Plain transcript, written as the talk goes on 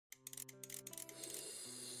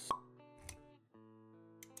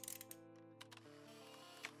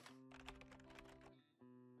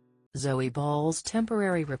Zoe Ball's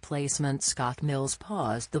temporary replacement Scott Mills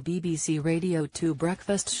paused the BBC Radio 2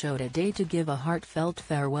 breakfast show today to give a heartfelt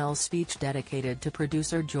farewell speech dedicated to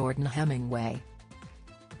producer Jordan Hemingway.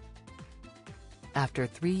 After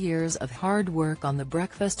 3 years of hard work on the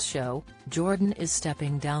breakfast show, Jordan is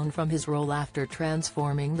stepping down from his role after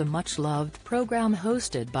transforming the much-loved program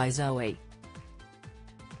hosted by Zoe.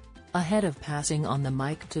 Ahead of passing on the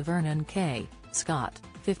mic to Vernon Kay, Scott,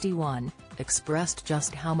 51, expressed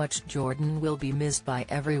just how much Jordan will be missed by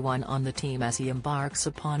everyone on the team as he embarks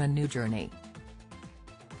upon a new journey.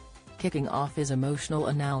 Kicking off his emotional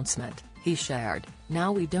announcement, he shared,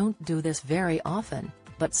 "Now we don't do this very often,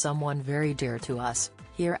 but someone very dear to us,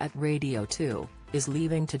 here at Radio 2, is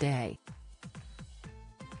leaving today.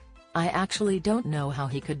 I actually don't know how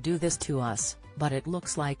he could do this to us, but it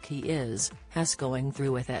looks like he has going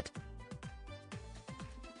through with it.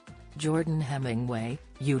 Jordan Hemingway,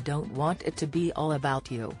 you don't want it to be all about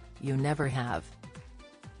you, you never have."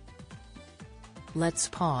 Let's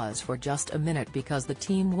pause for just a minute because the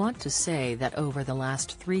team want to say that over the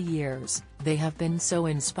last 3 years, they have been so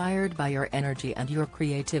inspired by your energy and your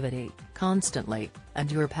creativity, constantly,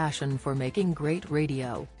 and your passion for making great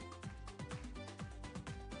radio.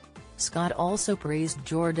 Scott also praised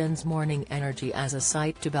Jordan's morning energy as a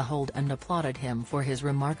sight to behold and applauded him for his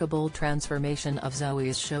remarkable transformation of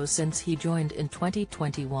Zoe's show since he joined in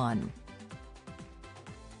 2021.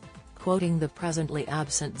 Quoting the presently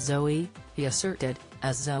absent Zoe, he asserted,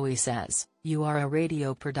 "As Zoe says, you are a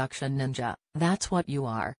radio production ninja, that's what you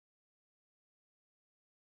are.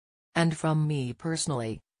 And from me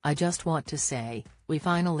personally, I just want to say, we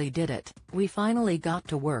finally did it, we finally got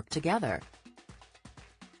to work together."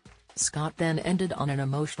 Scott then ended on an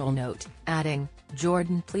emotional note, adding,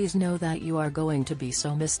 "Jordan, please know that you are going to be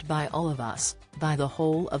so missed by all of us, by the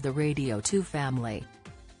whole of the Radio 2 family.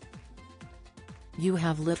 You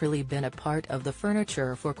have literally been a part of the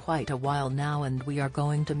furniture for quite a while now and we are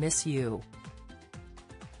going to miss you."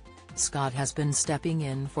 Scott has been stepping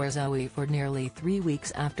in for Zoe for nearly 3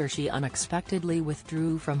 weeks after she unexpectedly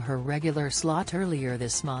withdrew from her regular slot earlier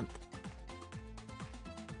this month.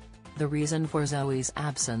 The reason for Zoe's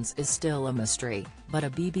absence is still a mystery, but a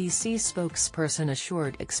BBC spokesperson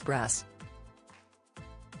assured Express.co.uk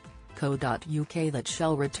that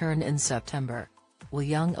she'll return in September. Will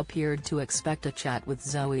Young appeared to expect a chat with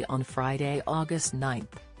Zoe on Friday, August 9,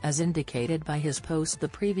 as indicated by his post the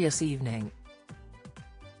previous evening.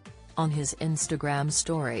 On his Instagram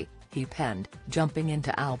story, he penned, "Jumping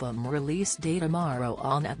into album release day tomorrow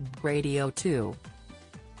on at Radio 2.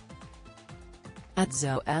 At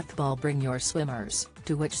Zoe Ball bring your swimmers,"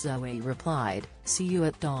 to which Zoe replied, "See you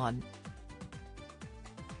at dawn."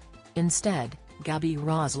 Instead, Gabby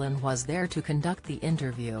Roslin was there to conduct the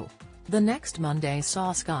interview. The next Monday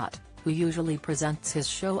saw Scott, who usually presents his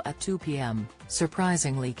show at 2 p.m,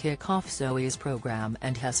 surprisingly kick off Zoe's program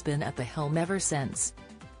and has been at the helm ever since.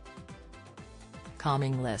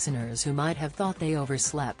 Calming listeners who might have thought they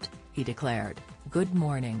overslept, he declared, "Good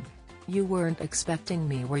morning. You weren't expecting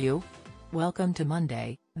me, were you? Welcome to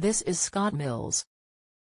Monday, this is Scott Mills.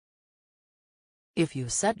 If you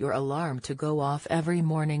set your alarm to go off every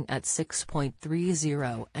morning at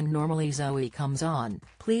 6:30 and normally Zoe comes on,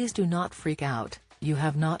 please do not freak out, you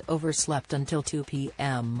have not overslept until 2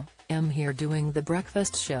 p.m, I'm here doing the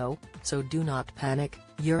breakfast show, so do not panic,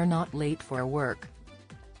 you're not late for work."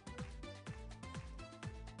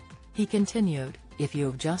 He continued, "If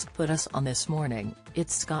you've just put us on this morning,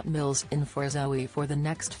 it's Scott Mills in for Zoe for the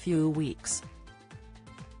next few weeks.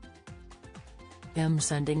 I'm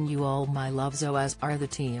sending you all my love, so as are the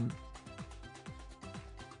team.